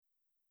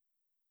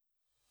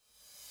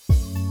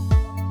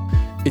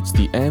It's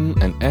the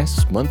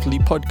M&S Monthly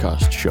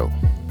Podcast Show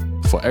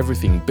for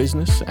everything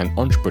business and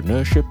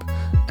entrepreneurship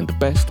and the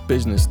best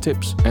business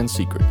tips and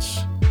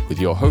secrets with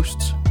your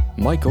hosts,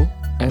 Michael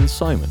and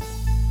Simon.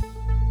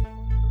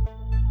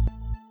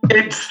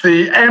 It's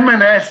the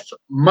M&S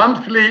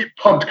Monthly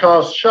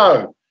Podcast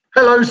Show.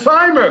 Hello,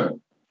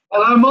 Simon.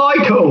 Hello,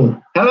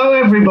 Michael. Hello,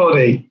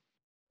 everybody.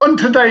 On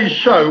today's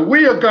show,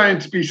 we are going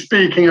to be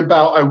speaking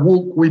about a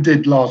walk we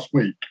did last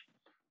week.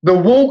 The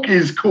walk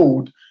is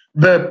called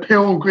the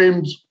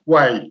Pilgrim's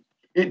Way.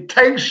 It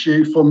takes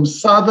you from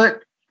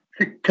Southwark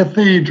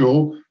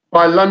Cathedral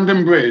by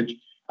London Bridge,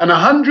 and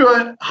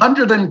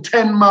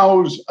 110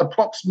 miles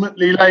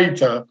approximately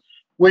later,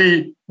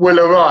 we will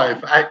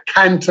arrive at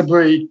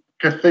Canterbury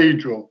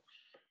Cathedral.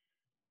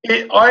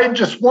 I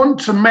just want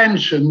to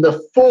mention the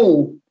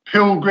full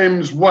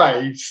Pilgrim's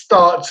Way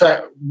starts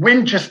at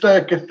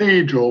Winchester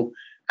Cathedral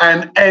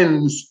and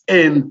ends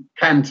in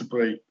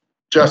Canterbury,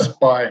 just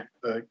by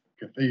the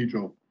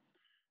cathedral.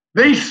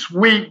 This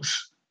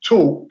week's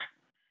walk,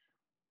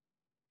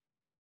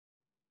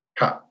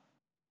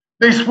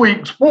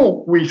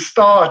 we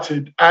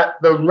started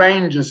at the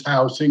Rangers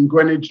House in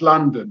Greenwich,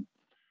 London,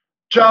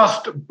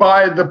 just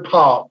by the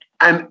park,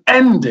 and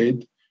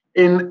ended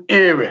in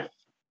Erith.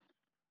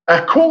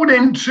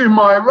 According to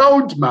my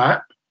road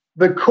map,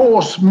 the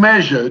course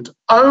measured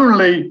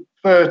only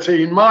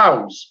 13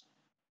 miles,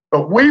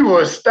 but we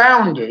were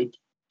astounded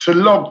to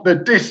log the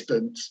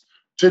distance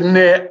to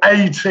near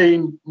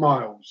 18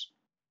 miles.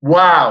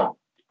 Wow,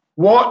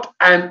 what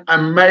an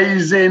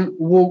amazing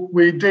walk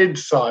we did,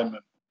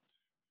 Simon.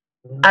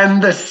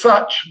 And there's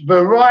such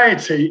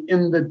variety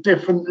in the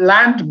different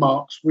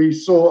landmarks we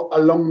saw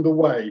along the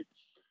way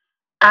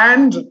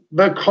and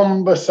the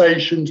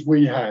conversations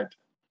we had,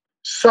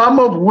 some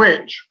of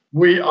which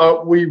we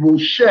will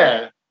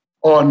share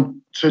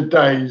on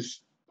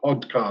today's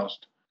podcast.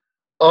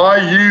 Are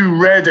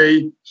you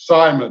ready,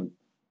 Simon?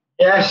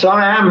 Yes,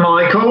 I am,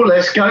 Michael.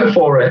 Let's go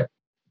for it.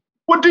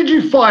 What did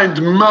you find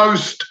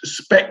most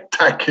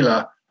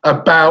spectacular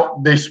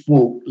about this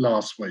walk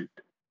last week?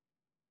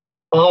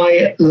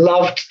 I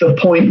loved the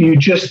point you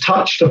just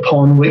touched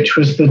upon, which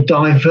was the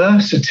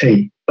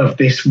diversity of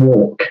this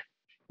walk.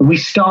 We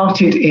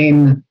started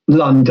in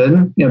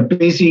London,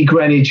 busy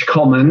Greenwich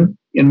Common,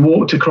 and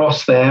walked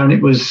across there, and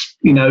it was,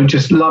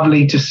 just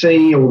lovely to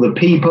see all the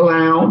people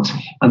out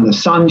and the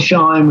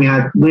sunshine. We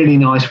had really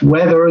nice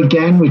weather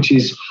again, which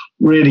is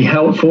really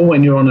helpful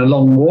when you're on a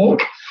long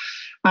walk.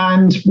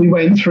 And we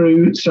went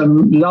through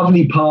some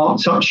lovely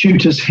parts up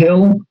Shooters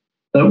Hill,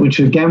 which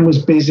again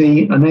was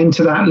busy, and then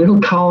to that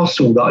little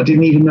castle that I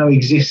didn't even know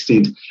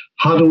existed,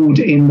 huddled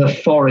in the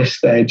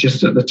forest there,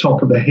 just at the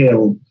top of the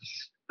hill.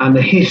 And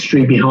the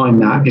history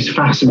behind that is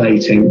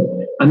fascinating.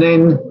 And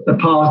then the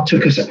path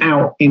took us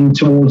out in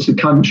towards the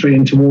country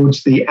and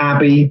towards the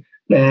Abbey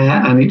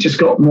there, and it just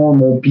got more and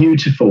more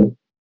beautiful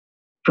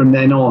from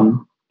then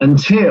on,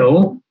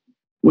 until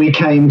we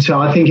came to,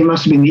 I think it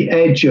must have been the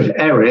edge of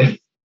Erith,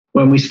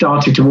 when we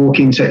started to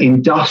walk into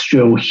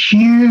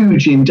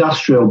huge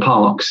industrial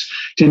parks,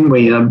 didn't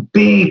we?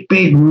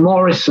 Big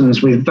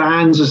Morrisons with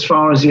vans as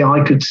far as the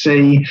eye could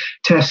see,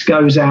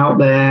 Tesco's out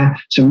there,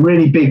 some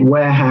really big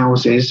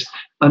warehouses,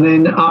 and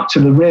then up to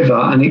the river,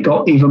 and it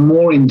got even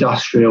more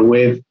industrial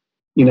with,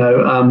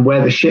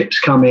 where the ships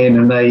come in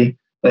and they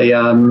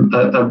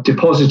are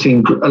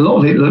depositing, a lot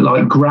of it looked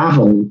like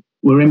gravel.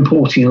 We're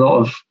importing a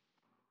lot of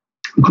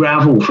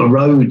gravel for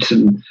roads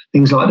and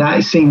things like that,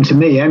 it seemed to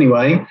me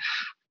anyway.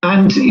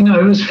 And,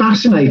 it was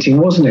fascinating,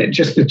 wasn't it?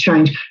 Just the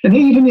change. And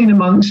even in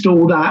amongst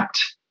all that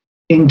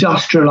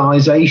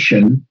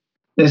industrialization,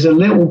 there's a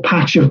little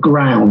patch of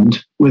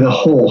ground with a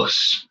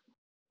horse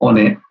on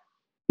it.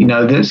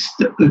 That's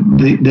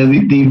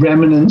the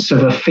remnants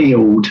of a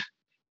field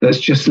that's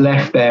just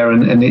left there.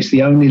 And it's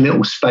the only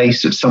little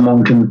space that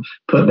someone can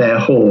put their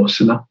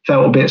horse. And I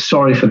felt a bit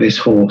sorry for this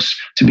horse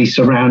to be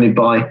surrounded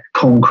by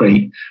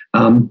concrete.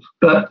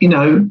 But,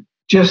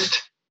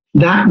 just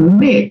that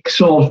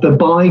mix of the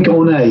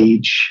bygone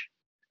age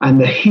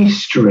and the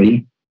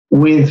history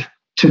with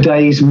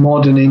today's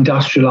modern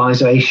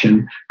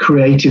industrialization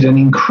created an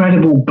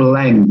incredible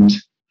blend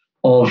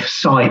of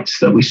sights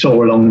that we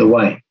saw along the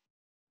way.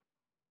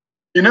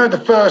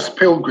 The first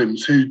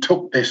pilgrims who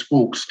took this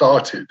walk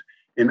started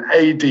in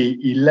AD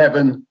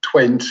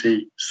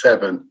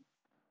 1127.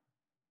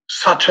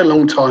 Such a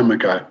long time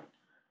ago.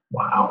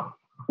 Wow.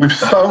 With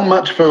so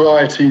much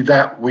variety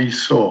that we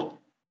saw.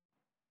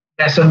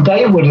 Yes, and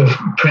they would have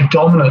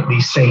predominantly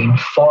seen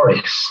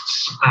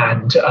forests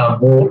and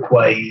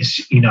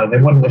walkways. They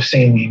wouldn't have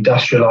seen the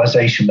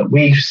industrialization that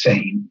we've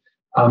seen.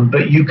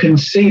 But you can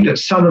see that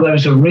some of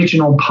those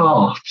original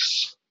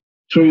paths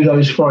through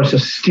those forests are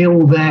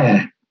still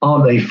there,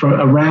 aren't they?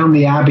 Around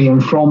the Abbey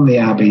and from the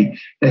Abbey,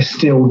 they're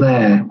still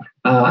there.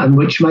 And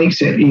which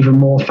makes it even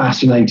more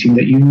fascinating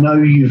that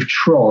you've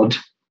trod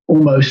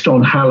almost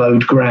on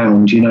hallowed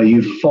ground.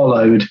 You've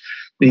followed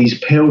these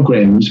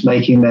pilgrims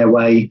making their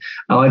way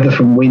either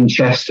from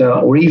Winchester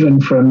or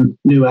even from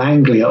New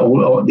Anglia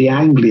or the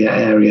Anglia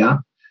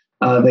area.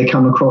 They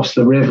come across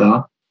the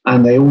river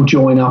and they all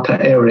join up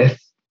at Erith,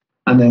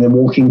 and then they're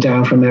walking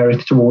down from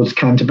Erith towards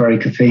Canterbury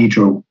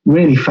Cathedral.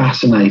 Really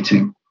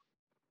fascinating.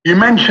 You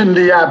mentioned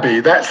the Abbey.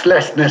 That's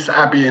Lesness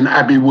Abbey in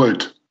Abbey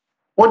Wood.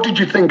 What did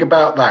you think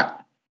about that?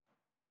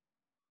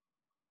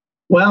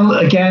 Well,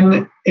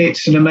 again,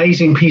 it's an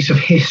amazing piece of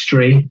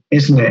history,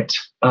 isn't it?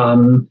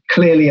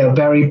 Clearly a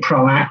very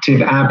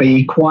proactive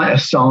abbey, quite a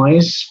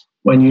size.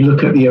 When you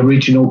look at the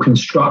original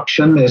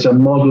construction, there's a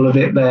model of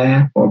it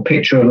there, or a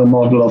picture of a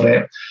model of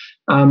it.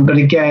 But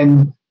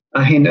again,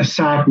 a hint of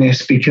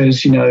sadness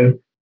because,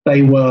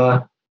 they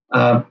were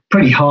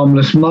pretty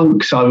harmless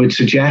monks, I would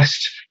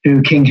suggest,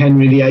 who King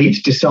Henry VIII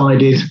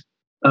decided,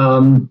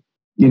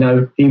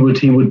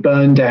 he would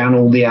burn down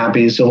all the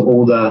abbeys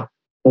or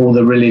all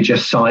the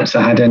religious sites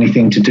that had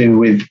anything to do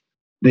with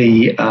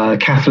the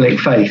Catholic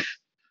faith.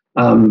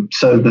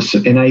 So this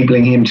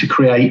enabling him to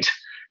create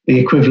the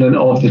equivalent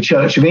of the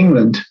Church of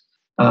England,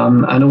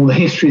 and all the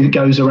history that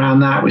goes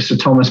around that with Sir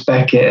Thomas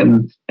Becket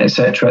and et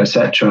cetera, et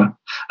cetera.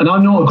 And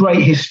I'm not a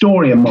great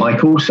historian,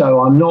 Michael, so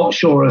I'm not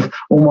sure of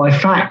all my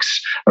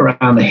facts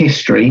around the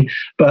history,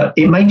 but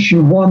it makes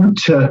you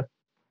want to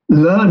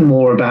learn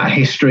more about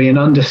history and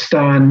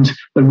understand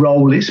the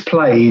role it's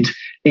played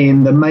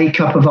in the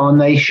makeup of our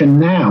nation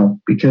now,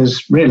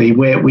 because really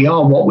we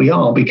are what we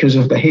are because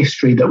of the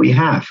history that we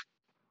have.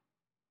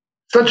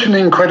 Such an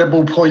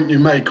incredible point you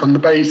make on the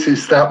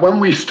basis that when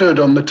we stood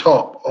on the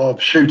top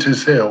of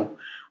Shooters Hill,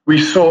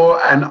 we saw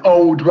an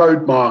old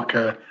road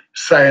marker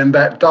saying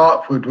that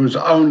Dartford was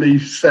only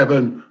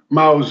 7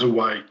 miles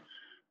away.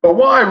 But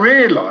what I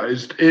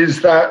realised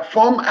is that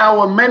from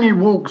our many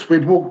walks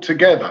we've walked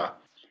together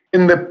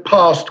in the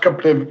past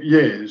couple of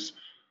years,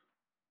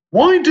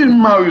 why do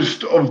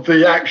most of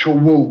the actual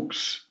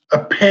walks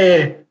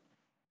appear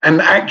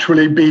and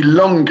actually be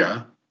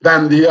longer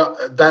than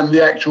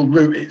the actual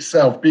route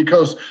itself?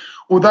 Because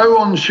although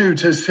on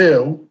Shooters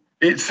Hill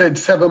it said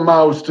 7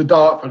 miles to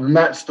Dartford and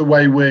that's the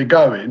way we're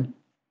going,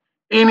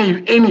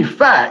 in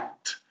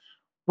fact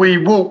we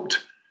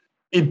walked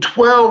in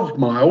 12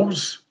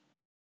 miles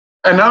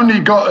and only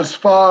got as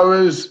far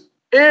as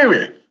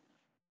Erith.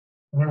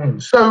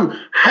 So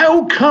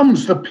how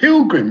comes the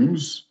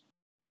pilgrims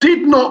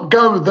did not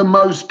go the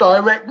most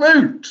direct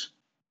route?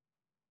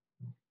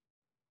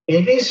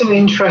 It is an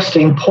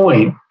interesting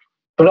point,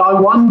 but I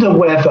wonder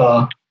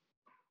whether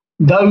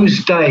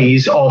those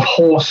days of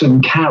horse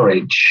and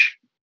carriage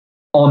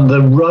on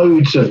the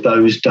roads of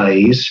those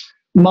days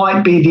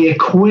might be the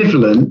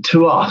equivalent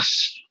to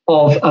us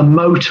of a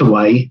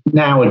motorway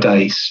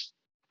nowadays.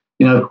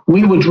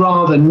 We would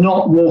rather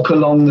not walk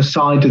along the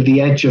side of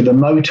the edge of the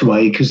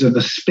motorway because of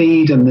the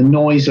speed and the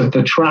noise of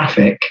the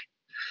traffic.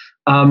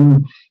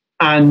 And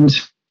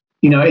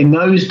in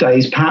those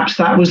days, perhaps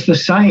that was the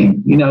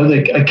same.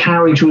 A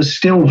carriage was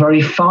still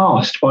very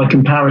fast by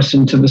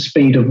comparison to the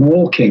speed of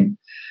walking.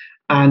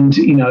 And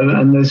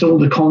there's all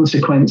the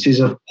consequences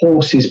of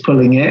horses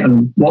pulling it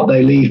and what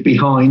they leave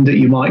behind that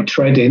you might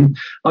tread in.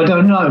 I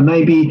don't know,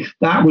 maybe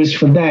that was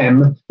for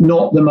them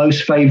not the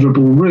most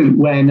favourable route,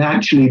 when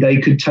actually they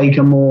could take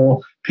a more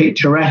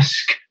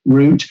picturesque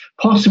route,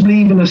 possibly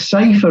even a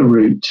safer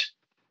route.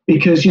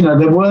 Because,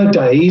 there were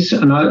days,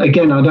 and I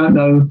don't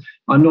know,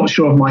 I'm not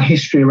sure of my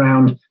history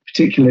around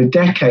particular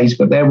decades,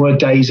 but there were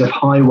days of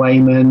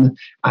highwaymen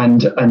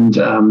and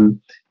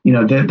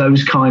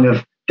those kind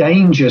of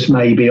dangers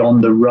maybe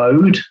on the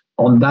road,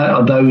 on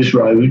those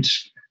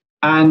roads,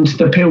 and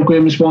the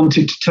pilgrims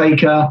wanted to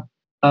take a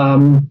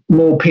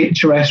more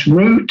picturesque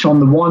route on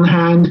the one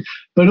hand,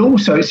 but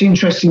also it's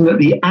interesting that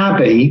the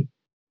Abbey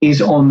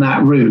is on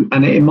that route,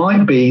 and it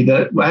might be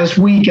that as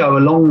we go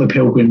along the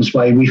Pilgrim's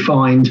Way, we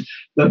find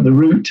that the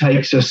route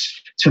takes us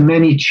to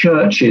many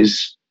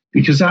churches,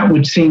 because that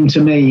would seem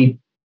to me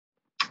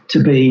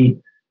to be,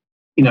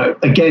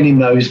 again in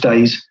those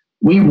days,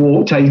 we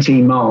walked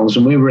 18 miles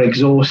and we were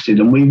exhausted,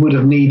 and we would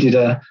have needed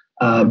a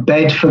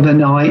bed for the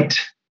night.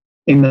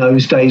 In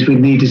those days, we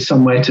needed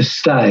somewhere to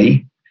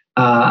stay.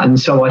 And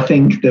so I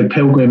think the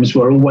pilgrims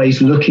were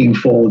always looking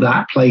for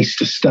that place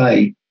to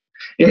stay.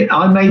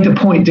 I made the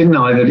point, didn't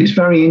I, that it's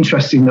very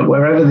interesting that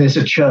wherever there's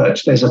a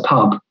church, there's a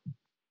pub.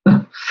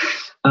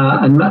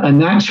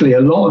 And actually,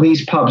 a lot of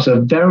these pubs are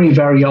very,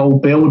 very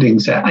old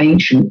buildings. They're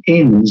ancient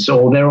inns,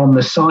 or they're on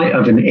the site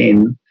of an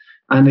inn.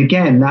 And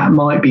again, that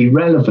might be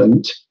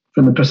relevant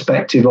from the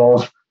perspective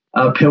of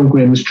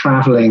pilgrims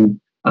travelling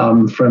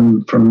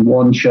from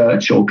one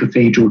church or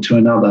cathedral to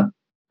another.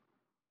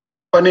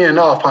 Funny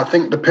enough, I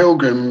think the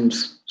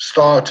pilgrims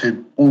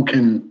started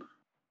walking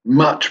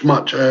much,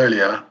 much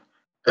earlier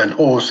than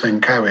horse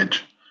and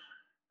carriage.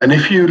 And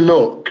if you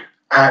look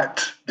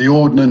at the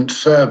Ordnance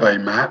Survey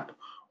map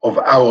of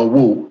our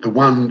walk, the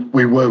one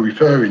we were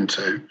referring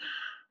to,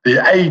 the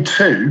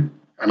A2,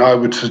 and I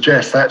would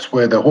suggest that's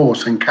where the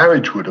horse and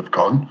carriage would have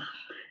gone,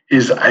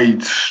 is a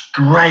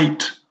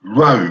straight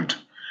road.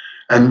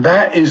 And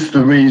that is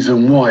the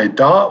reason why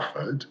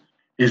Dartford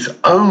is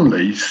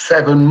only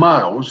 7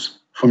 miles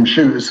from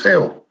Shooters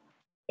Hill.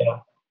 Yeah.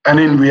 And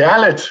in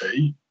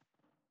reality,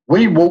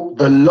 we walked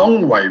the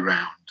long way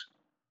round.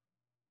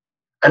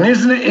 And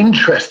isn't it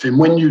interesting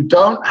when you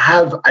don't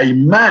have a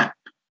map,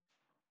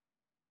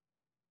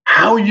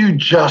 how you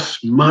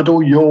just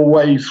muddle your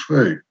way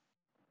through?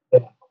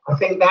 I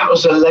think that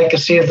was a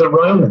legacy of the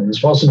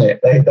Romans, wasn't it?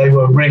 They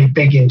were really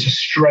big into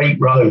straight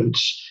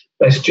roads.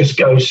 Let's just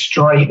go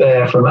straight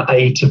there from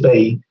A to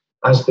B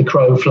as the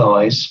crow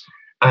flies.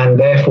 And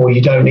therefore,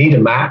 you don't need a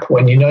map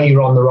when you know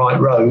you're on the right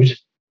road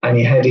and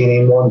you're heading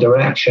in one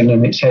direction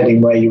and it's heading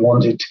where you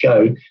want it to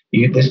go.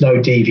 There's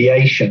no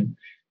deviation.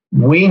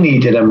 We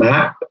needed a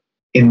map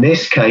in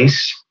this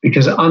case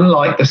because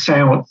unlike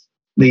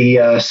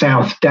the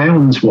South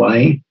Downs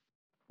way,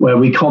 where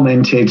we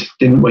commented,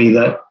 didn't we,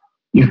 that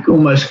you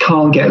almost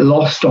can't get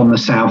lost on the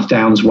South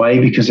Downs way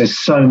because there's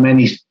so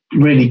many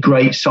really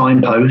great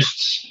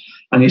signposts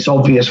and it's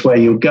obvious where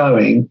you're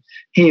going.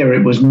 Here,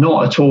 it was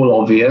not at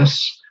all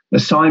obvious. The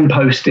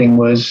signposting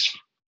was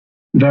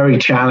very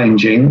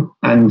challenging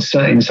and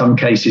in some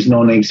cases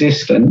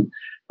non-existent,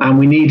 and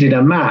we needed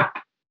a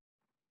map.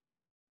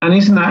 And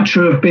isn't that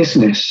true of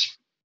business?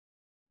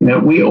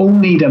 We all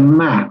need a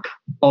map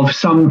of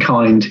some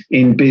kind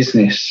in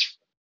business.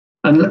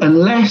 And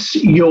unless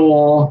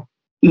you're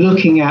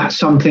looking at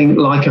something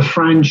like a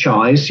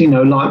franchise,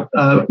 like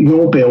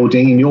you're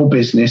building in your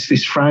business,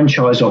 this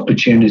franchise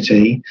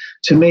opportunity,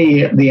 to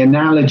me, the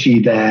analogy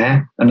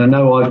there, and I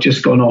know I've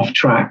just gone off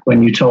track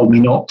when you told me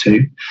not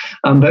to,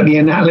 but the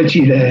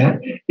analogy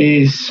there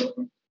is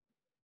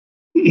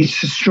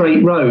it's a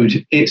straight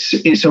road.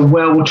 It's a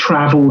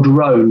well-traveled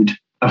road,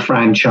 a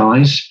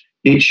franchise.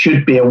 It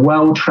should be a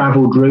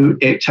well-traveled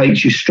route. It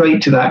takes you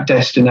straight to that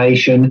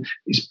destination.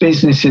 It's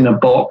business in a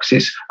box.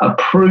 It's a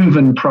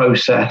proven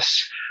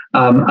process.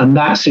 And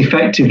that's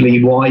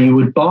effectively why you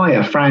would buy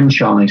a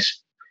franchise,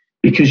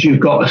 because you've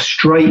got a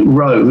straight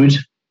road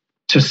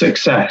to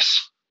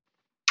success.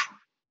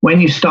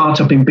 When you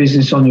start up in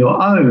business on your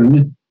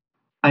own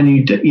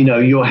and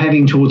you're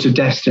heading towards a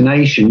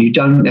destination, you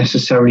don't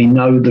necessarily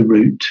know the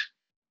route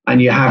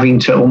and you're having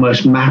to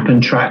almost map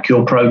and track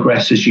your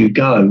progress as you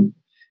go.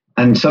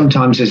 And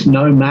sometimes there's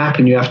no map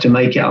and you have to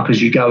make it up as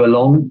you go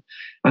along.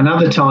 And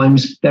other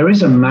times there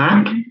is a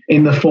map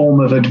in the form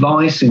of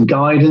advice and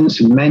guidance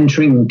and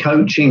mentoring and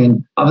coaching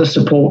and other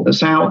support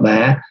that's out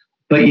there,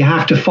 but you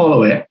have to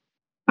follow it.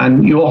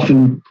 And you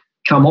often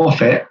come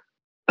off it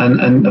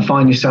and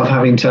find yourself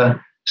having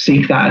to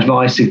seek that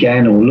advice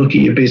again or look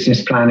at your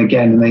business plan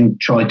again and then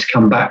try to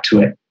come back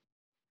to it.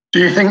 Do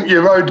you think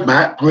your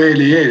roadmap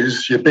really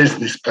is your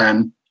business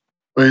plan,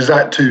 or is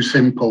that too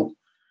simple?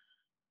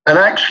 And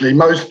actually,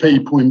 most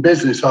people in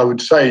business, I would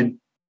say,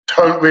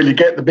 don't really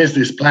get the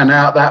business plan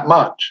out that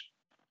much.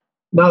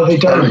 No, they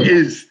don't. So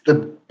is the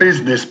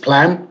business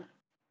plan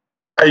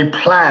a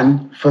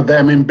plan for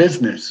them in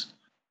business?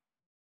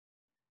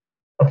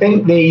 I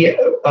think the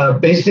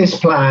business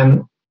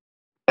plan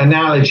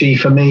analogy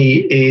for me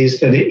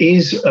is that it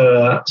is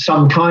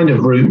some kind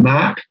of route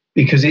map,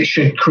 because it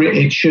should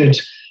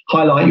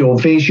highlight your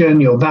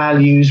vision, your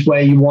values,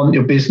 where you want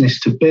your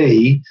business to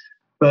be.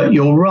 But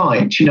you're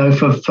right,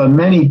 for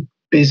many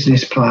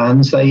business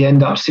plans, they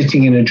end up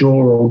sitting in a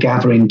drawer or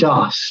gathering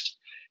dust.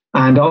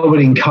 And I would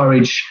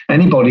encourage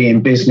anybody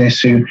in business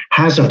who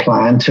has a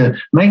plan to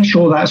make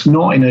sure that's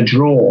not in a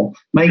drawer,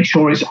 make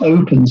sure it's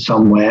open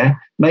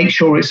somewhere, make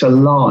sure it's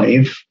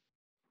alive,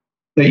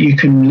 that you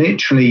can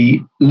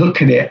literally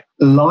look at it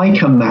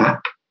like a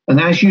map. And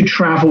as you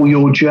travel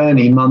your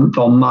journey month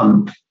on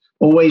month,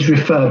 always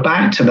refer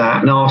back to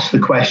that and ask the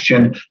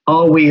question,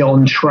 are we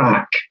on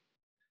track?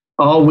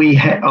 Are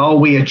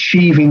we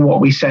achieving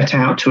what we set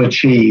out to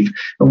achieve?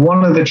 And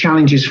one of the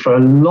challenges for a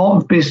lot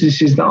of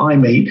businesses that I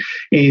meet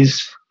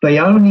is they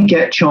only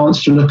get a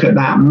chance to look at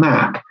that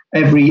map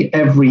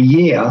every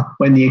year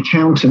when the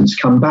accountants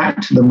come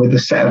back to them with a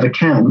set of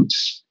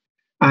accounts.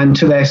 And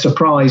to their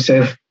surprise,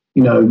 they've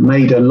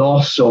made a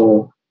loss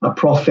or a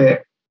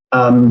profit,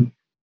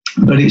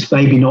 but it's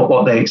maybe not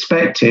what they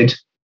expected.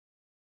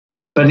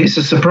 But it's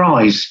a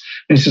surprise.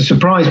 It's a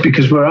surprise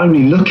because we're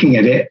only looking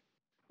at it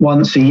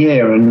once a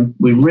year, and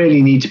we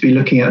really need to be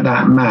looking at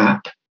that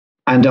map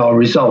and our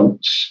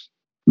results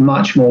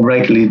much more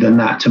regularly than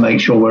that to make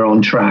sure we're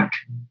on track.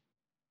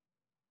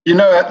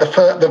 At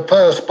the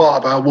first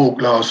part of our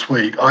walk last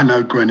week, I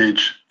know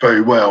Greenwich very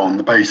well on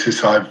the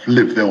basis I've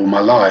lived there all my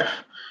life.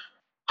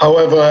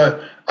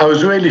 However, I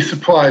was really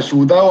surprised,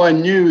 although I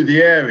knew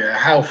the area,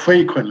 how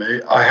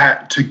frequently I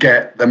had to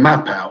get the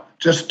map out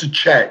just to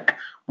check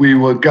we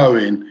were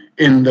going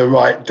in the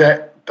right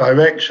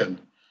direction.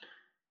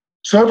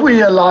 So if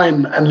we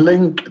align and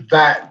link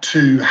that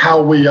to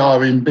how we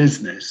are in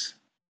business,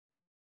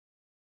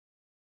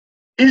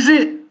 is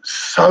it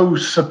so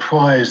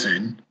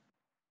surprising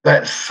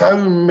that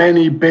so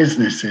many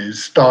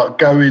businesses start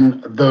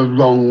going the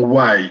wrong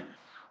way?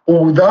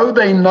 Although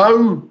they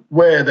know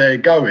where they're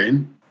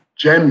going,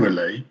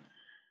 generally,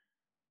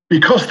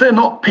 because they're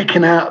not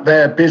picking out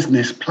their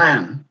business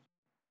plan,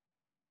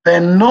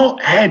 they're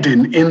not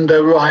heading in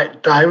the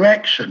right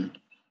direction.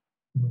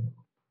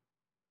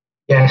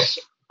 Yes,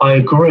 I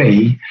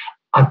agree.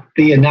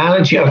 The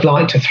analogy I'd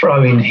like to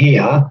throw in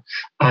here,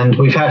 and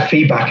we've had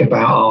feedback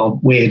about our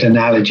weird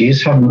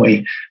analogies, haven't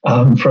we,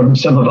 from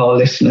some of our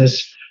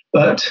listeners,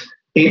 but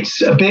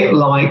it's a bit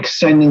like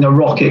sending a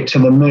rocket to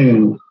the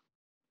moon.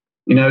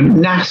 You know,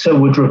 NASA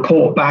would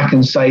report back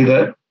and say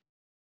that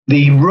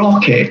the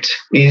rocket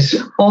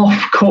is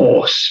off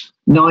course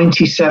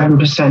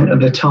 97%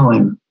 of the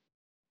time,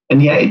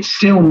 and yet it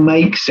still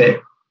makes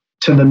it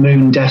to the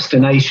moon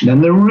destination.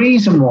 And the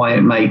reason why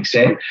it makes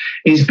it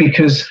is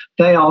because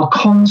they are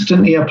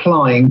constantly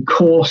applying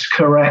course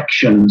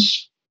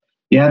corrections.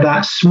 Yeah,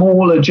 that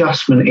small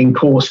adjustment in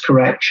course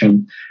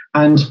correction.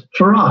 And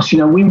for us, you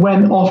know, we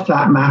went off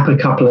that map a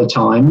couple of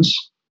times.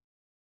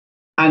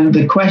 And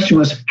the question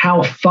was,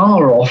 how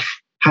far off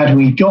had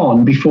we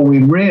gone before we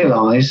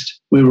realized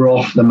we were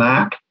off the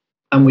map,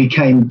 and we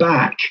came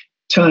back,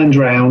 turned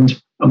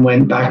around, and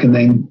went back and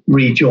then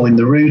rejoined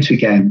the route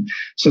again.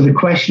 So the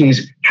question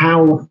is,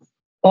 how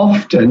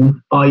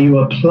often are you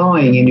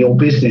applying in your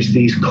business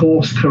these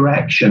course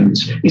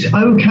corrections? It's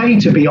okay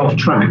to be off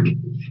track.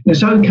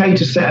 It's okay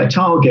to set a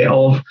target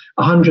of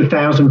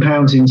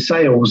 £100,000 in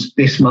sales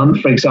this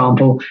month, for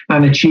example,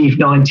 and achieve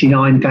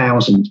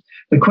 99,000.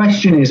 The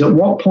question is, at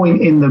what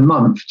point in the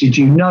month did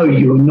you know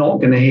you were not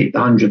going to hit the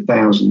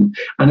 100,000?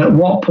 And at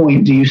what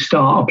point do you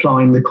start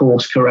applying the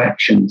course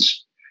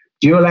corrections?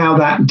 Do you allow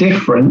that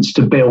difference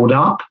to build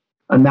up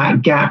and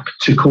that gap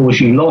to cause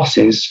you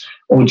losses,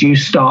 or do you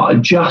start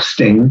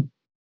adjusting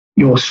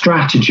your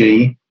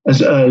strategy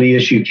as early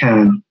as you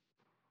can?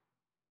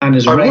 And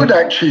as I would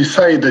actually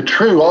say the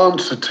true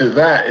answer to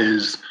that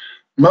is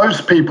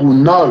most people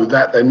know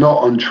that they're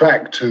not on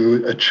track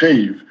to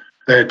achieve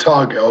their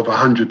target of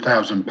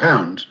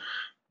 £100,000,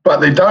 but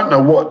they don't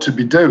know what to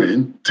be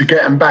doing to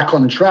get them back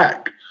on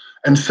track.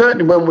 And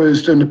certainly when we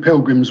was doing the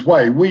Pilgrim's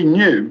Way, we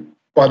knew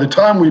by the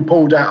time we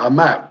pulled out our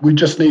map, we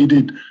just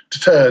needed to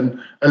turn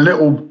a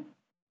little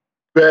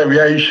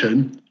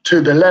variation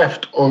to the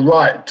left or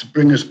right to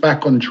bring us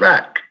back on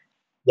track.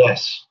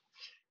 Yes.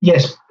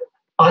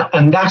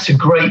 And that's a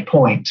great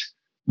point.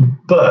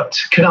 But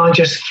can I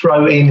just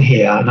throw in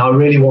here, and I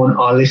really want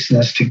our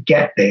listeners to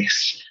get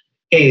this,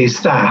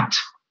 is that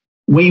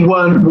we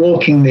weren't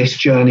walking this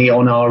journey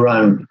on our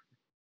own.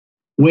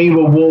 We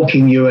were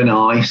walking, you and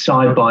I,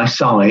 side by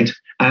side.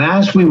 And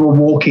as we were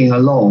walking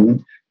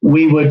along,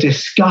 we were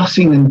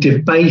discussing and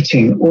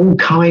debating all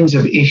kinds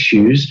of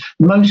issues,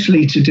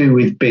 mostly to do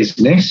with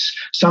business,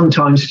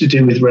 sometimes to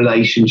do with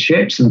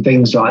relationships and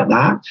things like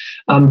that.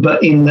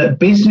 But in the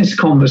business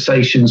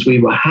conversations we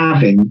were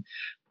having,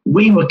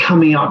 we were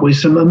coming up with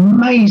some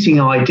amazing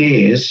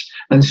ideas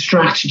and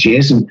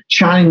strategies and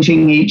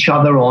challenging each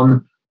other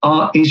on,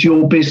 is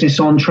your business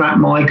on track,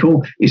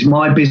 Michael? Is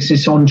my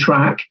business on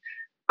track?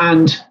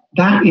 And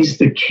that is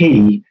the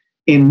key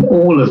in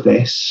all of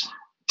this,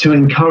 to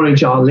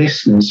encourage our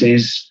listeners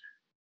is,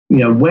 you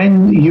know,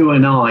 when you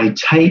and I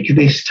take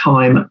this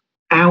time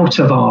out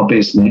of our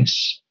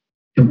business,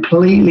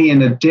 completely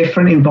in a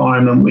different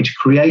environment, which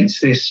creates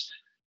this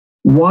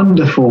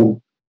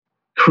wonderful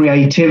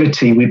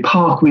creativity, we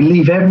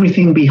leave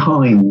everything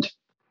behind,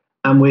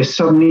 and we're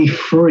suddenly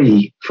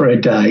free for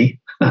a day.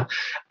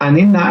 And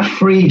in that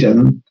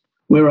freedom,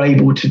 we're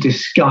able to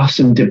discuss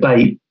and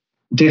debate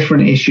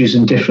different issues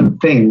and different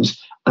things.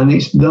 And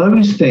it's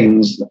those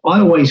things that I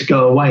always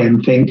go away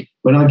and think,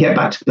 when I get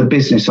back to the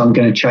business, I'm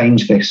going to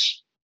change this.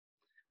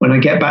 When I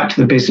get back to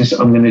the business,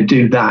 I'm going to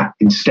do that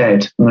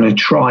instead. I'm going to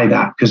try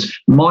that because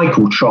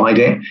Michael tried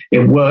it.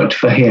 It worked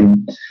for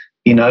him,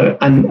 you know,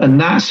 and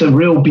that's a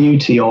real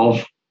beauty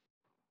of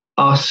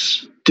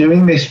us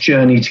doing this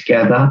journey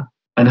together,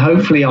 and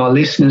hopefully our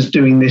listeners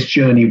doing this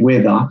journey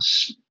with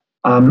us,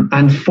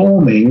 and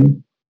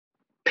forming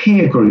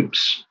peer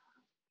groups,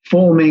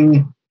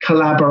 forming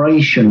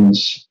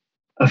collaborations,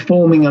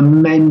 forming a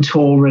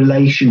mentor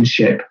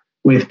relationship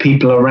with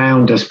people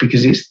around us,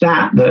 because it's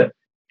that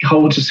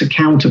holds us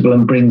accountable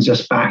and brings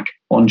us back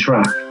on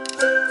track.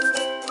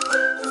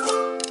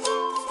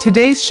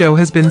 Today's show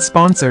has been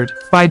sponsored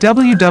by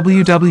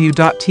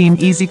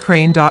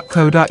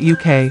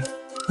www.teameasycrane.co.uk.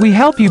 We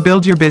help you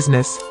build your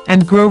business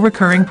and grow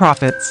recurring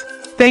profits.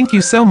 Thank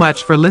you so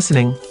much for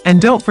listening,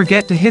 and don't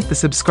forget to hit the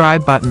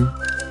subscribe button.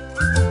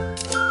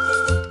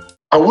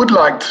 I would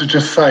like to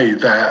just say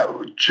that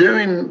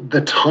during the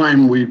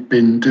time we've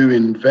been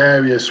doing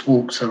various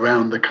walks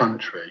around the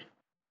country,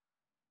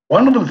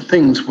 one of the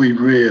things we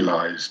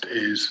realized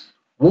is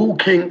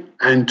walking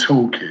and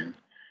talking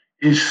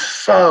is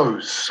so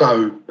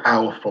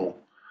powerful.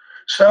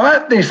 So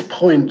at this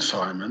point,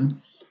 Simon,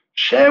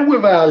 share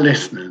with our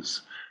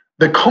listeners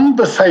the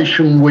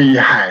conversation we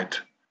had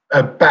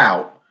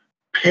about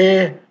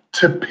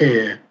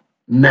peer-to-peer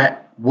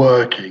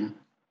networking.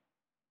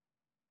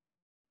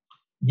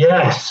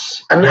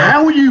 Yes. And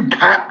how you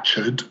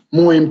captured,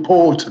 more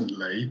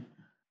importantly,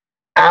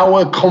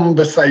 our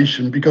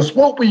conversation. Because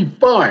what we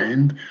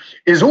find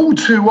is all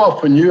too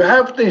often you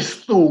have this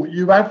thought,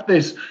 you have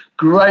this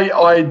great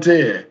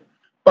idea,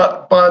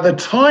 but by the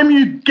time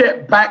you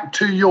get back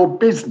to your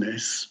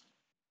business,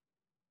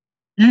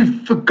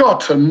 you've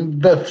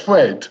forgotten the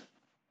thread.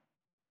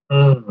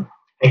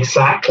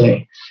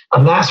 Exactly.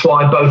 And that's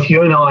why both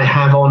you and I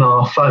have on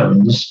our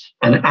phones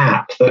an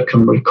app that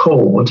can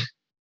record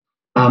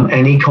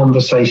any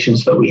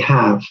conversations that we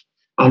have.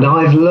 And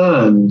I've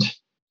learned,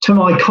 to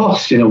my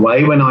cost in a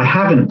way, when I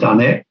haven't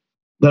done it,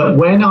 that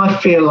when I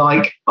feel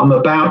like I'm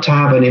about to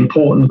have an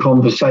important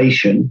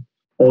conversation,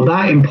 or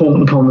that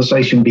important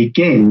conversation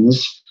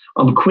begins,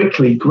 I'm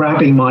quickly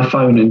grabbing my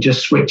phone and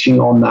just switching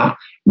on that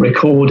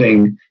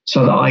recording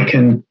so that I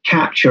can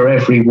capture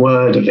every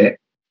word of it,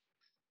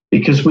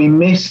 because we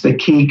miss the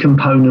key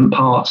component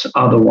parts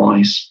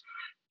otherwise.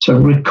 So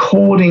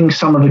recording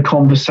some of the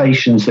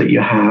conversations that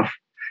you have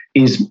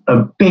is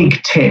a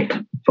big tip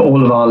for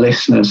all of our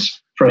listeners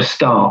for a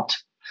start.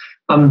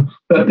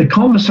 But the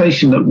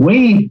conversation that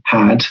we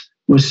had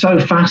was so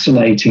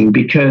fascinating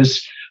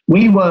because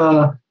we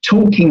were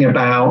talking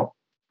about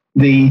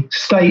the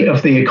state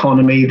of the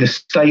economy, the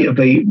state of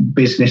the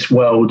business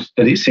world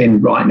that it's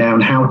in right now,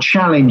 and how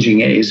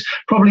challenging it is.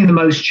 Probably the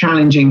most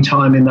challenging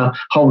time in the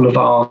whole of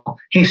our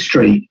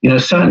history,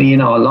 certainly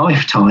in our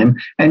lifetime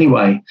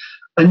anyway.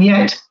 And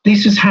yet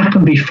this has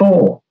happened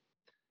before.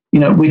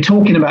 We're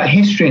talking about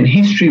history, and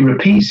history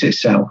repeats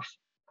itself.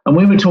 And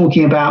we were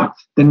talking about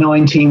the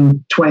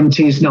 1920s,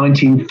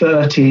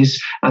 1930s,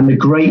 and the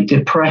Great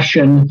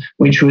Depression,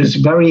 which was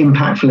very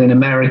impactful in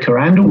America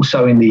and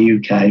also in the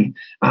UK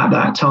at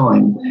that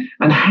time.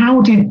 And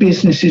how did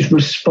businesses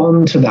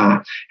respond to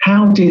that?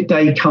 How did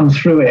they come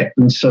through it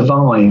and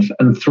survive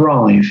and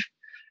thrive?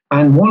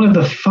 And one of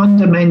the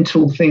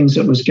fundamental things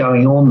that was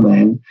going on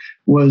then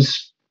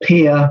was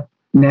peer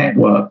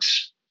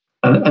networks.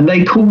 And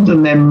they called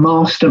them their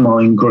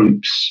mastermind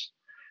groups.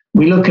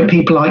 We look at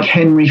people like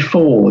Henry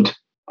Ford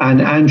and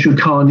Andrew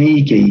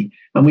Carnegie,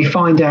 and we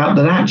find out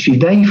that actually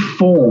they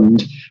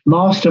formed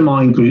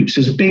mastermind groups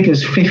as big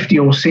as 50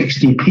 or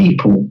 60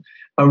 people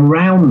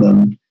around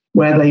them,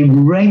 where they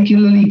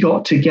regularly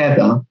got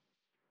together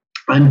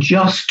and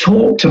just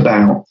talked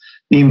about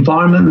the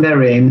environment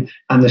they're in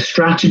and the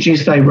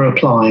strategies they were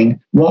applying,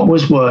 what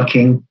was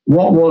working,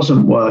 what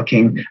wasn't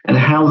working, and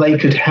how they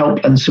could help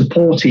and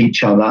support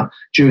each other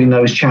during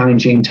those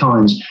challenging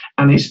times.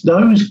 And it's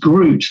those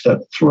groups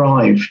that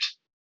thrived,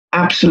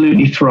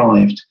 absolutely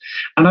thrived.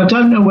 And I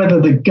don't know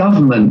whether the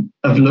government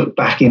have looked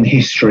back in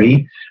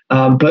history,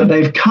 but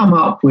they've come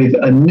up with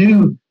a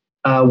new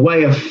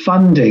way of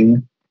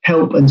funding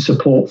help and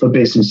support for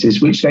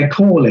businesses, which they're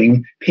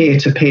calling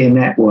peer-to-peer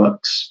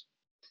networks.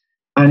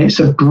 And it's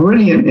a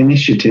brilliant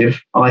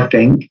initiative, I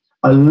think.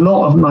 A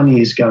lot of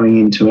money is going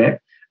into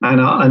it. And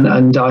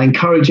I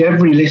encourage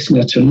every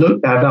listener to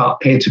look that up,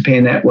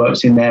 peer-to-peer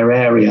networks in their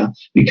area,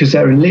 because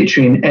they're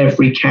literally in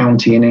every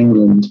county in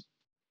England.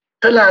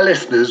 Tell our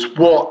listeners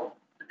what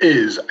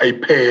is a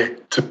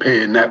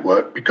peer-to-peer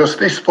network, because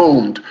this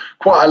formed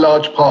quite a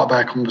large part of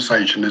our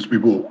conversation as we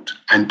walked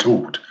and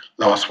talked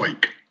last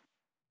week.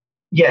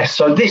 Yes,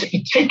 so this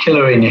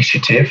particular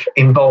initiative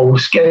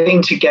involves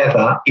getting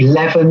together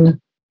 11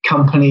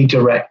 company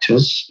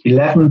directors,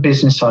 11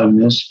 business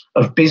owners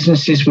of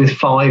businesses with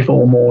 5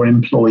 or more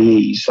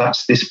employees.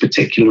 That's this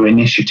particular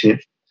initiative.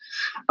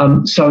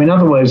 So in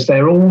other words,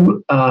 they're all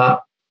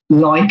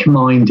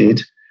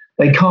like-minded.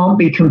 They can't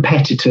be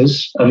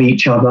competitors of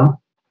each other.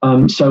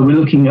 So we're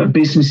looking at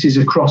businesses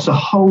across a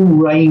whole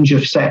range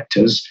of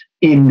sectors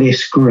in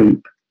this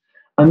group.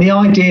 And the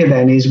idea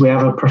then is we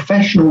have a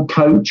professional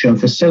coach and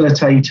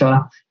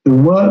facilitator who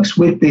works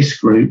with this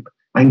group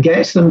and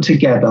gets them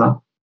together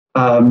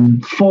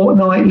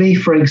fortnightly,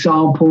 for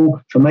example,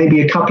 for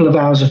maybe a couple of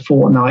hours a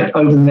fortnight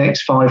over the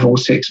next 5 or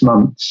 6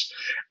 months.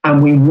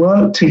 And we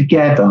work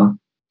together,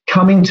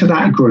 coming to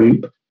that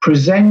group,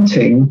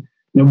 presenting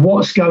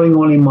what's going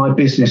on in my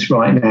business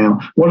right now.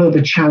 What are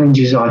the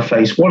challenges I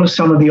face? What are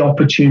some of the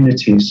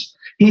opportunities?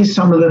 Here's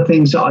some of the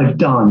things that I've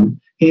done.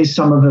 Here's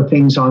some of the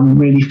things I'm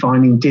really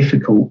finding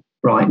difficult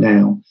right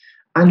now.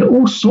 And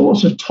all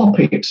sorts of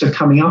topics are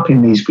coming up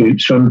in these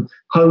groups, from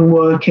home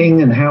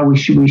working and how we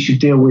should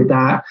deal with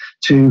that,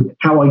 to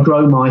how I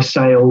grow my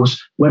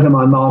sales, whether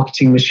my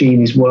marketing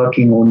machine is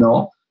working or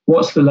not,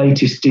 what's the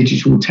latest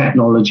digital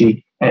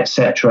technology,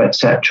 etc.,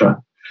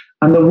 etc.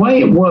 And the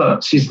way it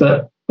works is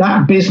that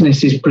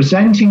business is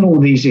presenting all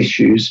these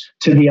issues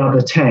to the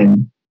other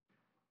 10.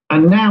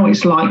 And now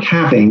it's like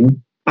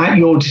having at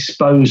your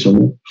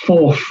disposal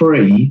for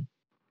free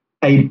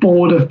a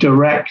board of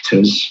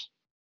directors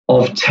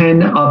of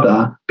 10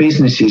 other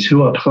businesses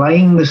who are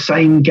playing the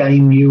same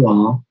game you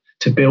are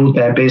to build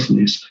their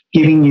business,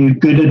 giving you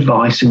good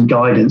advice and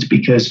guidance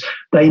because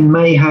they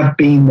may have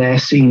been there,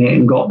 seen it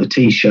and got the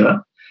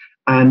t-shirt.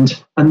 And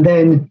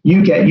then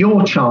you get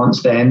your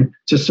chance then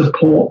to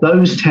support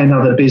those 10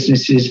 other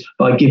businesses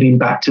by giving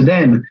back to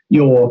them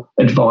your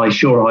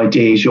advice, your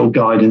ideas, your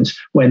guidance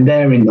when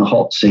they're in the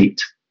hot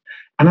seat.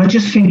 And I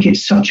just think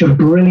it's such a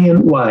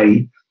brilliant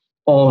way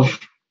of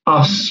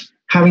us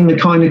having the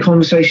kind of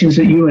conversations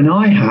that you and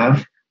I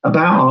have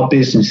about our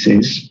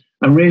businesses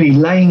and really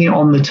laying it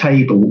on the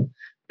table,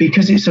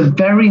 because it's a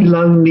very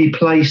lonely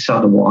place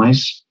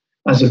otherwise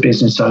as a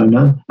business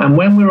owner. And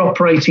when we're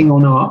operating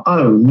on our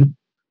own,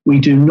 we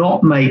do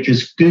not make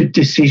as good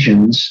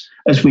decisions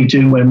as we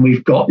do when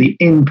we've got the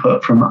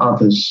input from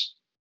others.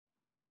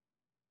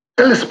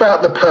 Tell us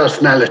about the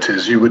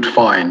personalities you would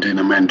find in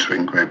a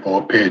mentoring group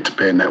or a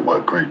peer-to-peer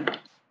network group.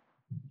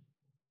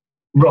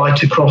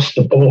 Right across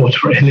the board,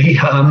 really.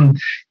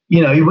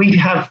 We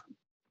have,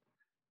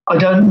 I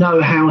don't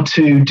know how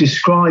to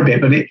describe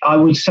it, but I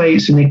would say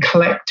it's an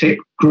eclectic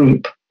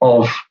group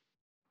of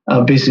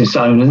business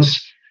owners.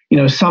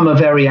 Some are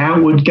very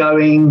outward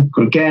going,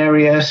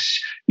 gregarious,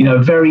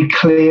 very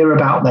clear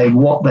about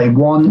what they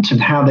want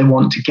and how they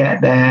want to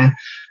get there.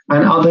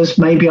 And others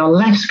maybe are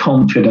less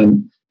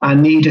confident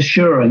and need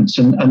assurance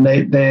and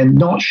they're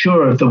not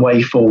sure of the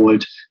way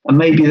forward. And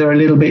maybe they're a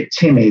little bit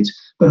timid.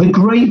 But the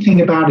great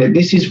thing about it,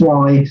 this is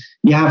why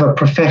you have a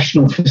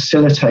professional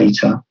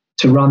facilitator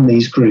to run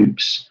these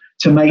groups,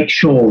 to make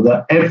sure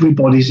that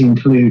everybody's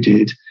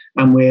included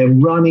and we're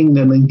running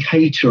them and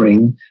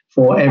catering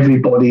for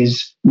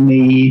everybody's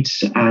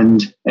needs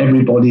and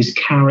everybody's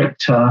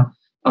character,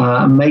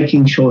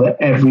 making sure that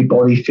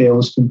everybody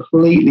feels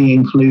completely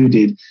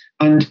included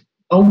and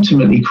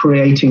ultimately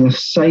creating a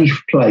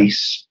safe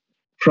place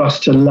for us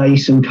to lay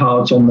some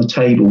cards on the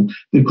table.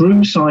 The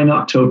group sign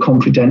up to a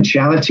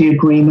confidentiality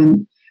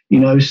agreement,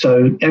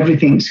 so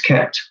everything's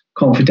kept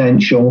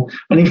confidential.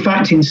 And in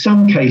fact, in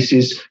some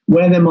cases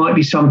where there might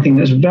be something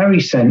that's very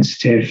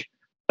sensitive,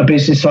 a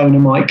business owner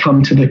might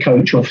come to the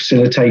coach or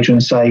facilitator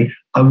and say,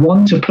 I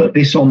want to put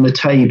this on the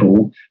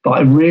table, but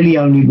I really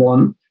only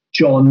want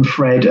John,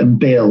 Fred, and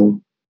Bill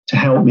to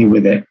help me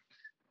with it.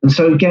 And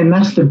so again,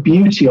 that's the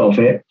beauty of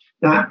it.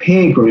 That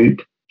peer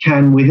group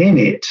can within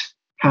it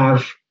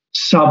have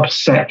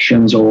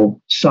subsections or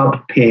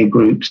sub-peer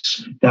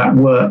groups that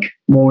work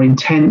more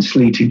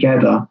intensely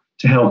together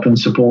to help and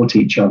support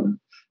each other.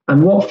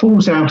 And what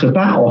falls out of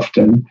that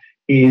often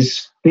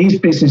is these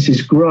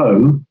businesses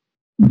grow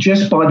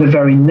just by the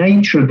very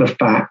nature of the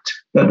fact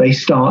that they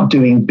start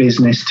doing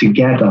business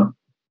together,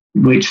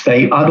 which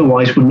they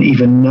otherwise wouldn't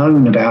even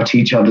known about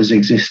each other's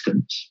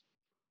existence.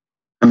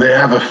 And they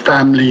have a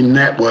family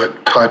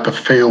network type of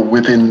feel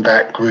within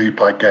that group,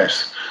 I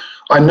guess.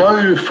 I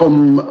know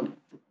from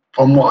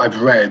what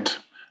I've read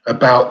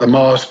about the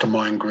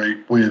mastermind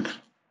group with,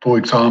 for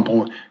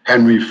example,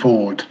 Henry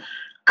Ford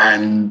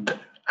and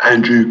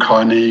Andrew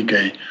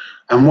Carnegie.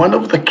 And one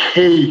of the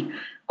key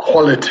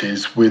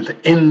qualities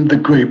within the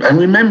group, and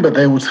remember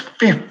there was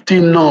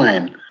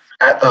 59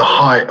 at the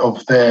height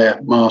of their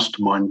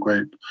mastermind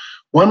group,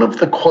 one of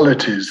the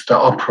qualities that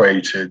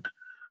operated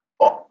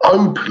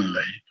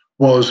openly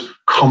was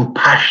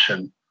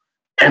compassion,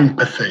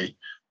 empathy.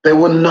 There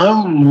were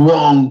no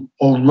wrong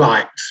or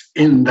rights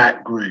in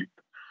that group.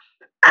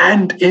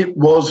 And it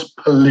was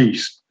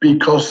policed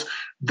because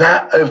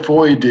that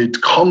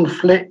avoided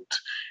conflict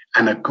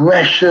and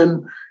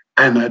aggression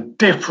and a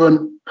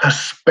different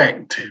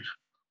perspective.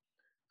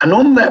 And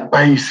on that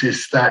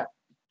basis, that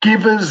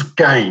givers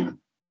gain,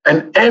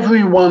 and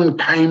everyone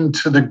came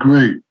to the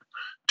group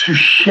to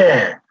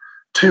share,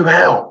 to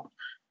help,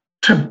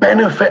 to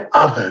benefit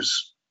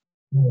others.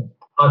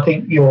 I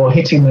think you're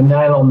hitting the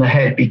nail on the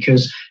head,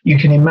 because you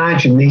can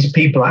imagine these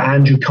people like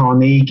Andrew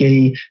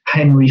Carnegie,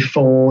 Henry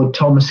Ford,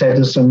 Thomas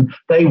Edison,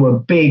 they were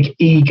big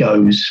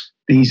egos,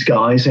 these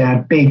guys, they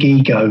had big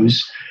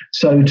egos.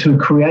 So to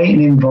create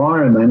an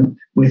environment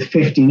with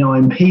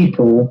 59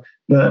 people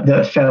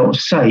that felt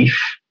safe,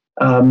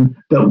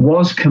 that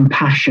was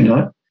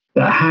compassionate,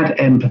 that had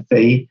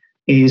empathy,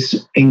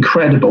 is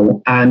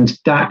incredible. And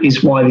that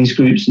is why these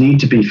groups need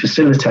to be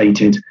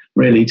facilitated,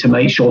 really, to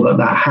make sure that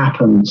that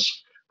happens.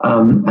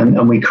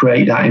 And we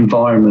create that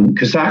environment,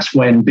 because that's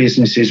when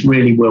businesses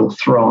really will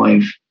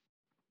thrive.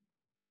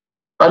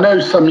 I know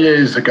some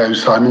years ago,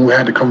 Simon, we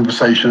had a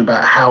conversation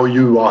about how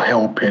you are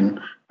helping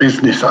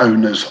business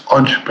owners,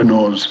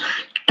 entrepreneurs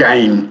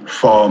gain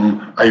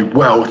from a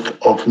wealth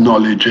of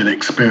knowledge and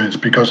experience,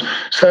 because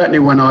certainly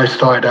when I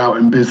started out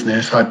in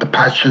business, I had the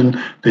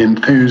passion, the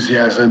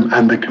enthusiasm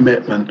and the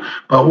commitment.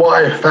 But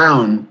what I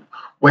found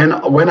when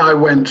I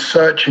went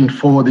searching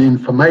for the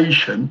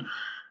information,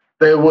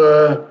 there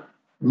were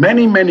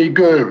many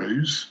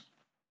gurus,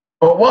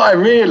 but what I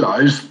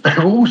realized, they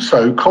were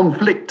also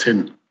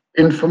conflicting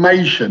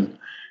information.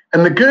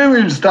 And the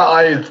gurus that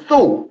I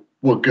thought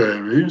were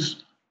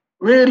gurus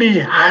really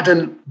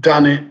hadn't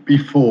done it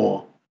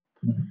before.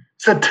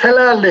 So tell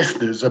our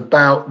listeners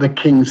about the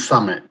King's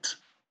Summit,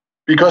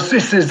 because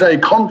this is a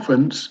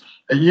conference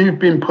that you've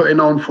been putting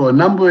on for a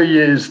number of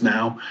years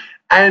now,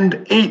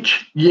 and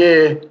each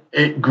year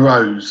it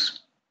grows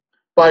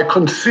by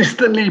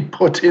consistently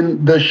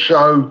putting the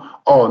show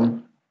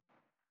on.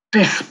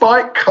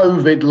 Despite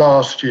COVID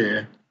last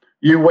year,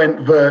 you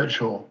went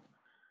virtual.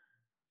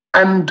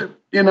 And,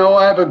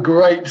 I have a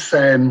great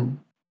saying,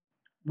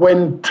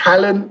 when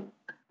talent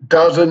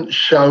doesn't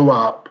show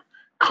up,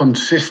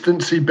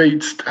 consistency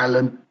beats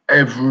talent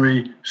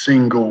every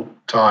single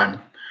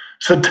time.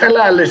 So tell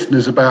our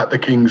listeners about the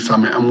King's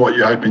Summit and what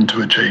you're hoping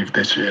to achieve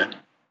this year.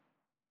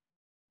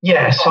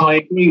 Yes, I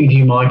agree with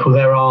you, Michael.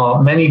 There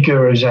are many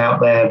gurus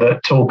out there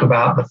that talk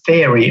about the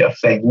theory of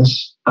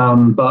things,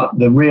 but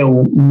the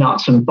real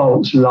nuts and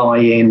bolts lie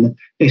in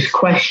this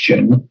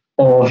question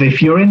of,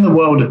 if you're in the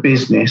world of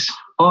business,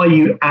 are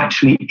you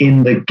actually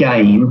in the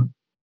game,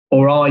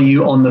 or are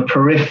you on the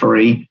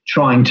periphery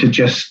trying to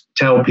just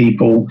tell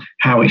people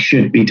how it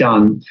should be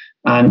done?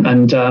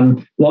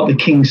 And what the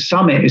King's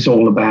Summit is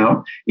all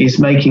about is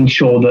making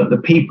sure that the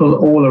people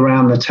all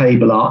around the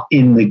table are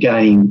in the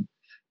game.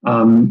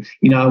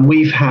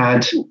 We've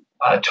had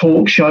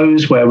talk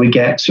shows where we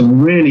get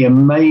some really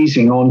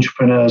amazing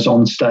entrepreneurs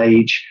on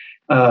stage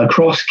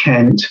across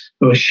Kent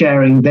who are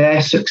sharing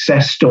their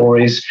success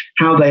stories,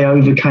 how they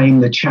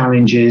overcame the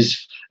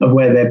challenges of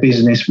where their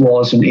business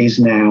was and is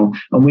now.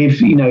 And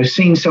we've,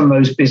 seen some of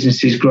those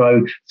businesses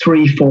grow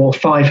 300,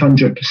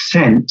 400,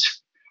 500%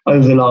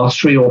 over the last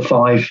 3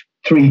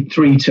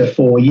 to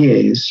 4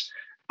 years.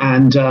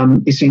 And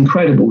it's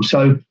incredible.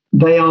 So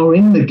they are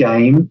in the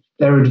game.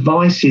 Their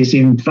advice is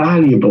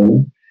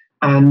invaluable.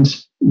 And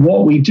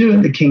what we do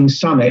at the King's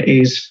Summit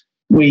is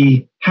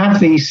we have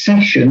these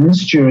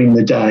sessions during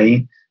the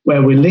day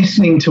where we're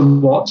listening to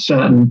what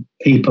certain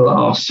people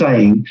are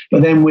saying,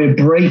 but then we're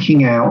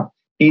breaking out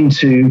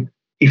into,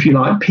 if you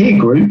like, peer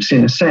groups,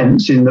 in a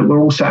sense, in that we're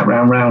all sat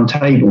around round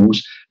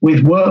tables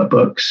with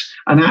workbooks,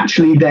 and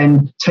actually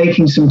then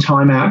taking some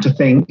time out to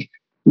think,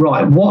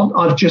 right, what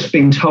I've just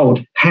been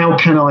told, how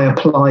can I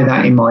apply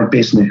that in my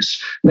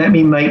business? Let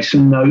me make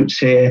some notes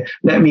here.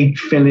 Let me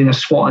fill in a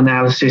SWOT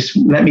analysis.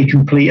 Let me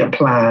complete a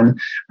plan.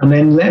 And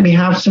then let me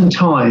have some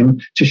time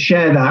to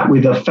share that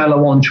with a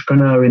fellow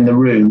entrepreneur in the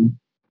room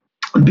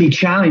and be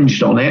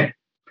challenged on it,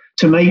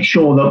 to make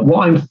sure that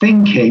what I'm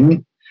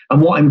thinking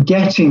and what I'm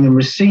getting and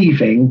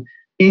receiving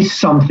is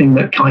something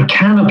that I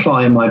can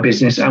apply in my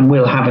business and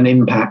will have an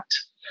impact.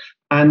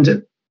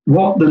 And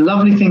what the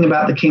lovely thing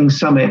about the King's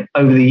Summit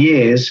over the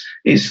years,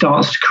 it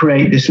starts to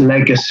create this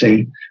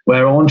legacy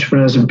where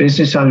entrepreneurs and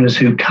business owners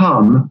who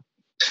come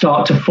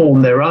start to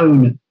form their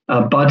own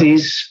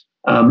buddies,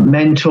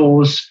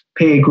 mentors,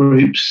 peer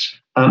groups.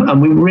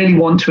 And we really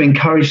want to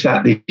encourage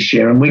that this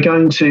year. And we're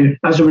going to,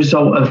 as a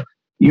result of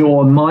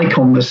your and my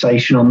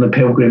conversation on the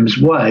Pilgrim's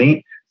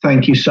Way,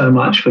 thank you so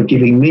much for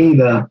giving me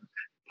the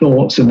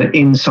thoughts and the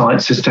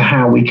insights as to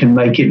how we can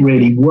make it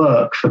really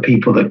work for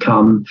people that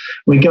come.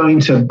 We're going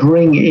to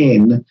bring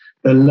in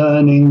the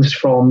learnings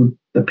from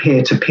the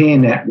peer-to-peer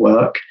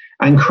network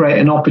and create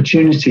an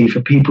opportunity for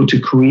people to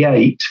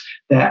create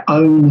their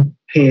own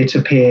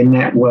peer-to-peer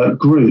network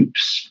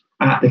groups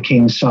at the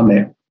King's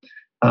Summit,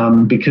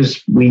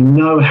 because we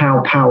know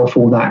how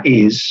powerful that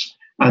is.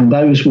 And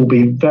those will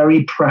be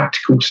very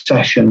practical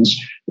sessions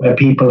where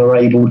people are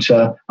able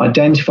to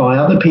identify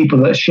other people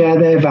that share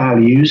their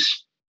values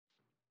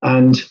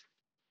and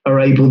are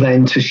able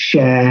then to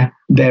share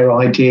their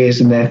ideas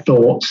and their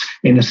thoughts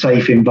in a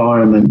safe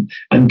environment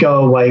and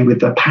go away with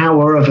the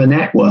power of a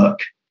network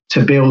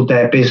to build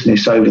their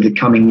business over the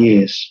coming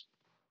years.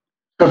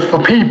 So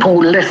for people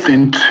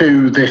listening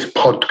to this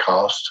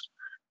podcast,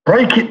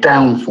 break it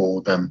down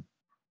for them.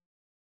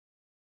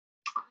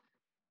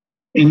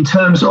 In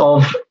terms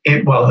of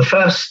it, well, the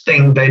first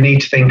thing they need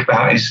to think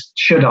about is,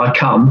 should I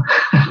come?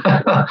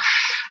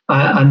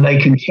 And they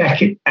can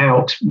check it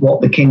out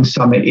what the King's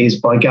Summit is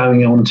by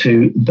going on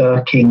to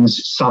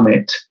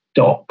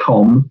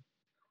thekingssummit.com.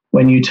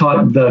 When you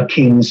type The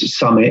King's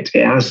Summit,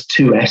 it has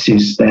 2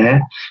 S's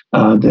there,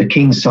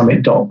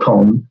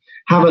 thekingssummit.com.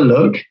 Have a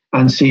look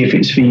and see if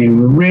it's for you.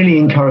 We really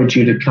encourage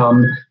you to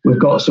come. We've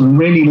got some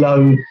really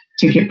low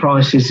ticket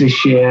prices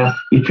this year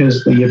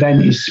because the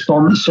event is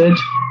sponsored.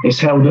 It's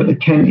held at the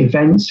Kent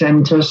Event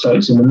Centre, so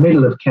it's in the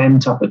middle of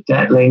Kent up at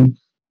Detling.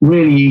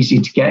 Really easy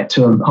to get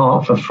to and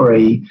park for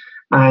free.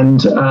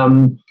 And,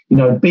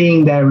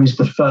 being there is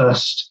the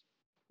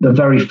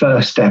very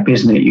first step,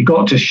 isn't it? You've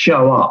got to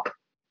show up.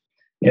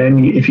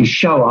 And if you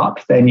show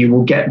up, then you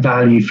will get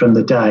value from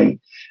the day.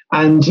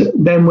 And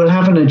then we'll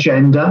have an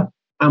agenda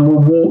and we'll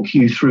walk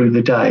you through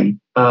the day.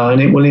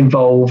 And it will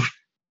involve,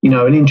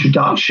 an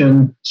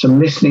introduction, some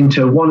listening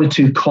to 1 or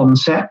 2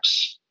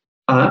 concepts,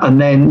 and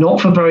then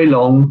not for very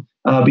long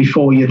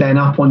before you're then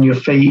up on your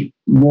feet,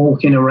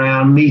 walking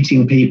around,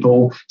 meeting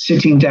people,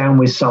 sitting down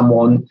with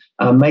someone,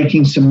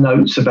 making some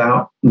notes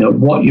about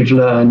what you've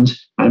learned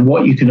and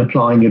what you can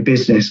apply in your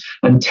business,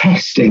 and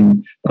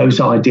testing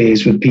those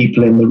ideas with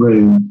people in the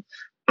room.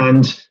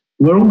 And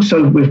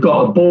we've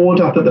got a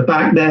board up at the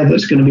back there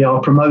that's going to be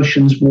our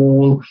promotions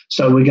wall.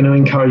 So we're going to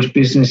encourage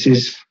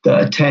businesses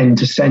that attend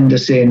to send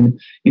us in,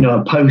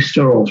 a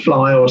poster or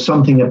flyer or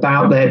something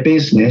about their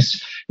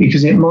business,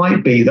 because it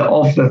might be that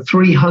of the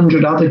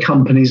 300 other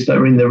companies that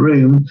are in the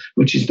room,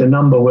 which is the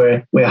number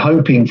we're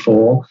hoping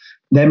for,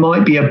 there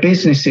might be a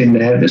business in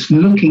there that's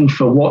looking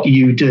for what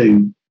you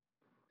do.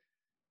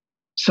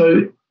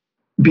 So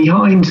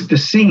behind the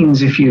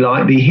scenes, if you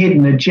like, the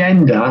hidden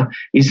agenda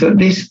is that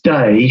this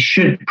day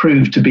should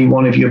prove to be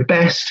one of your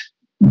best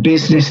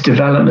business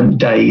development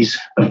days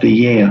of the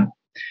year.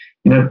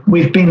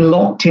 We've been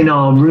locked in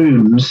our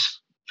rooms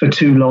for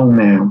too long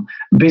now.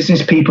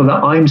 Business people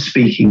that I'm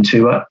speaking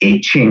to are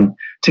itching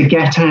to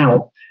get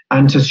out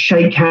and to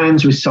shake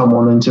hands with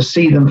someone and to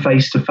see them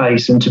face to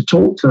face and to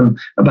talk to them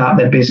about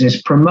their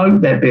business,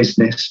 promote their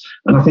business.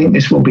 And I think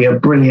this will be a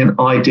brilliant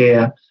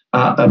idea,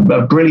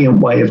 a brilliant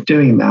way of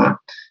doing that.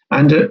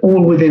 And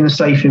all within a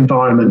safe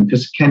environment,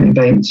 because Kent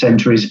Event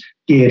Centre is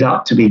geared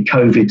up to be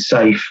COVID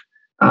safe.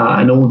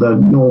 And all the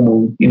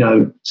normal,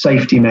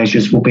 safety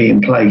measures will be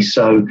in place.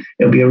 So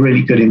it'll be a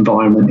really good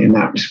environment in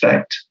that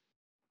respect.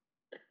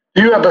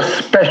 Do you have a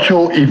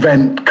special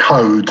event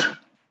code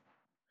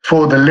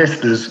for the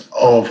listeners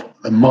of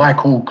the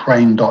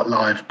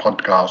michaelcrane.live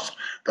podcast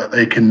that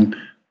they can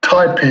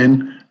type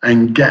in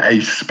and get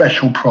a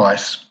special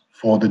price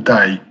for the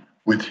day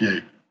with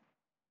you?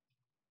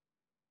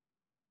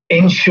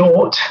 In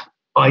short,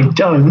 I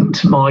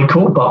don't,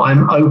 Michael, but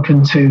I'm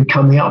open to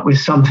coming up with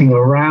something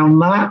around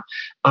that.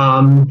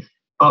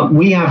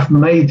 We have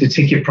made the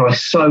ticket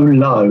price so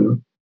low,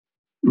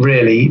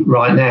 really,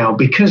 right now,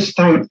 because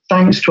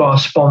thanks to our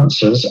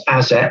sponsors,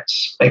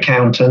 Assets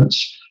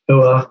Accountants,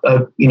 who are,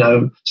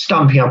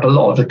 stumping up a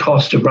lot of the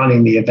cost of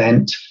running the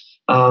event.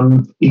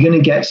 You're going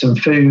to get some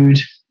food,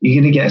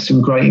 you're going to get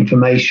some great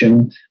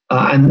information,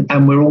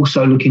 and we're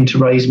also looking to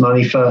raise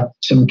money for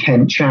some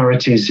Kent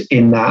charities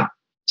in that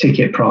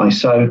ticket price.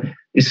 So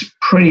it's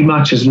pretty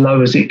much as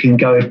low as it can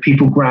go. If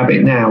people grab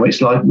it now,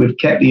 it's like we've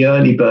kept the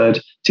early bird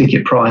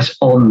ticket price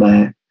on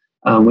there,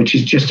 which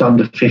is just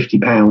under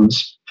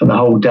 £50 for the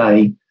whole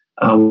day,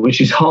 which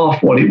is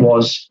half what it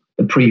was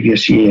the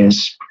previous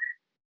years.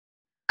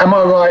 Am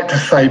I right to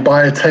say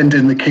by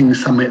attending the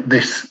King's Summit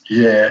this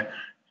year,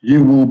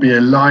 you will be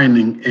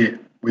aligning it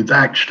with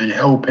actually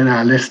helping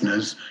our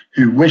listeners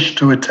who wish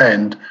to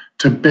attend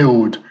to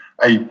build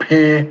a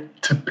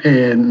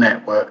peer-to-peer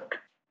network?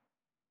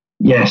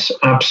 Yes,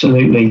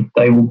 absolutely.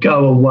 They will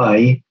go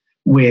away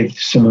with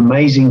some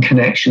amazing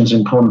connections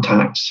and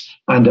contacts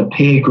and a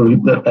peer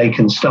group that they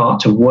can start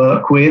to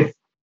work with.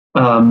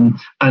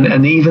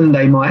 And even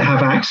they might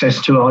have access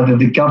to either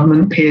the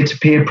government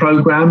peer-to-peer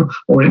program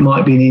or it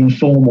might be an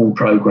informal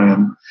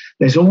program.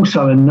 There's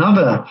also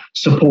another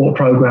support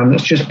program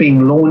that's just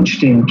being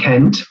launched in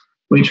Kent,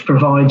 which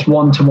provides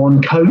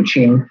one-to-one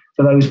coaching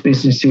for those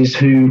businesses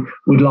who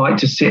would like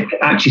to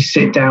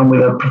sit down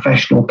with a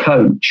professional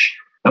coach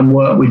and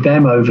work with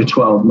them over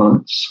 12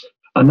 months.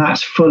 And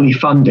that's fully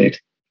funded.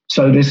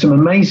 So there's some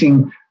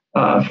amazing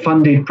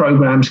funded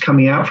programs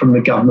coming out from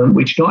the government,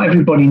 which not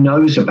everybody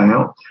knows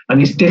about,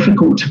 and it's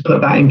difficult to put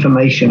that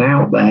information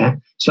out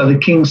there. So the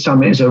King's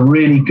Summit is a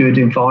really good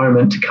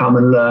environment to come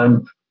and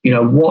learn,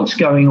 what's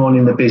going on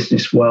in the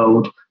business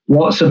world,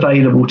 what's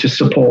available to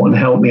support and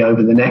help me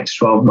over the next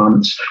 12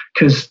 months.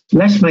 Because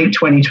let's make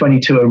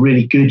 2022 a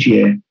really good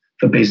year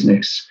for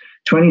business.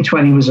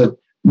 2020 was a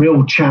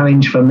real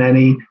challenge for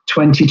many.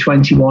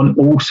 2021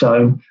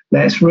 also.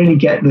 Let's really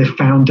get the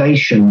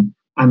foundation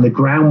and the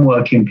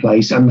groundwork in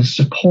place and the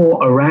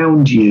support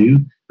around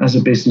you as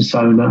a business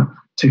owner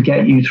to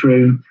get you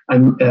through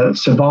and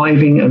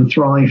surviving and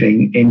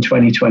thriving in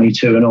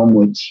 2022 and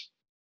onwards.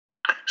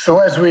 So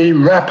as we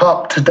wrap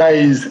up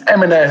today's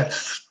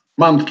M&S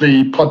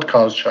monthly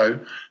podcast show,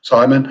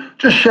 Simon,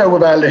 just share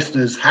with our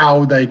listeners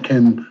how they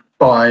can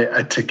buy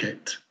a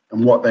ticket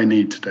and what they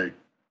need to do.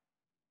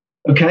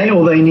 Okay,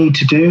 all they need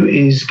to do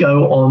is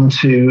go on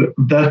to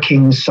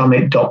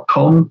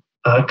thekingsummit.com,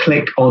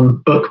 click on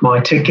book my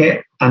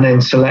ticket and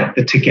then select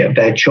the ticket of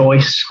their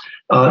choice.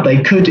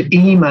 They could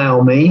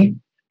email me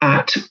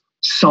at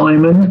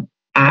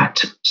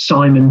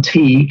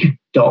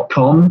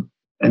simon@simonteague.com,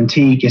 and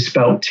Teague is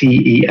spelled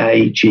Teague.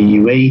 They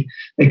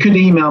could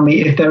email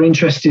me if they're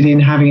interested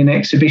in having an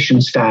exhibition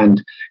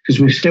stand,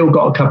 because we've still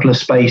got a couple of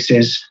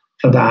spaces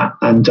for that.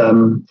 And,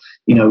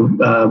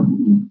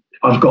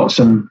 I've got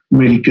some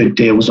really good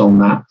deals on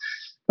that.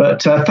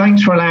 But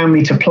thanks for allowing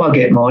me to plug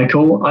it,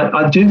 Michael.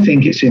 I do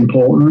think it's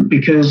important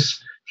because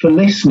for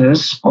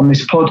listeners on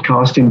this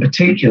podcast in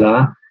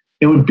particular,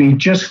 it would be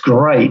just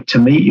great to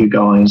meet you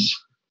guys.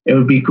 It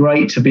would be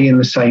great to be in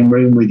the same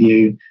room with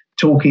you,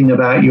 talking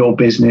about your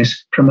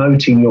business,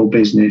 promoting your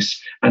business,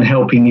 and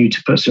helping you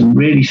to put some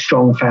really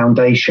strong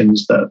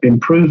foundations that have been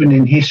proven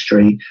in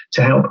history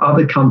to help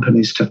other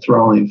companies to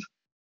thrive.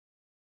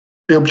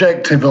 The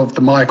objective of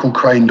the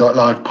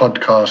michaelcrane.live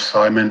podcast,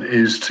 Simon,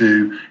 is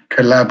to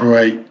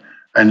collaborate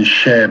and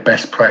share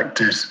best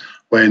practice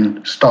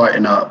when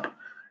starting up,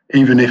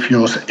 even if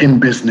you're in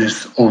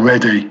business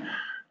already,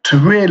 to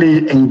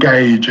really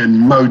engage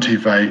and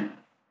motivate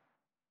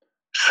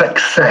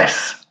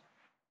success.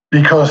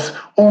 Because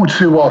all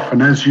too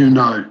often, as you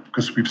know,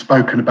 because we've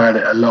spoken about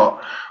it a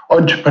lot,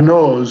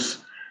 entrepreneurs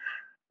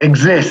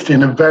exist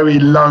in a very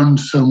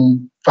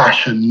lonesome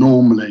fashion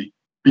normally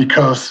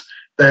because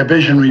they're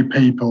visionary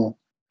people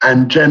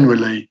and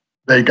generally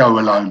they go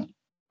alone.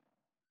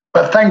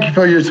 But thank you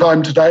for your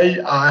time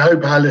today. I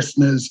hope our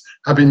listeners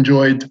have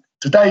enjoyed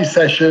today's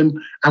session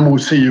and we'll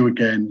see you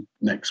again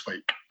next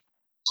week.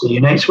 See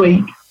you next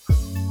week.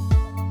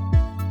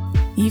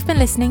 You've been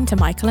listening to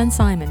Michael and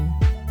Simon.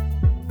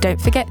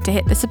 Don't forget to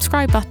hit the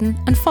subscribe button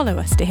and follow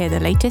us to hear the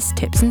latest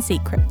tips and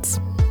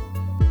secrets.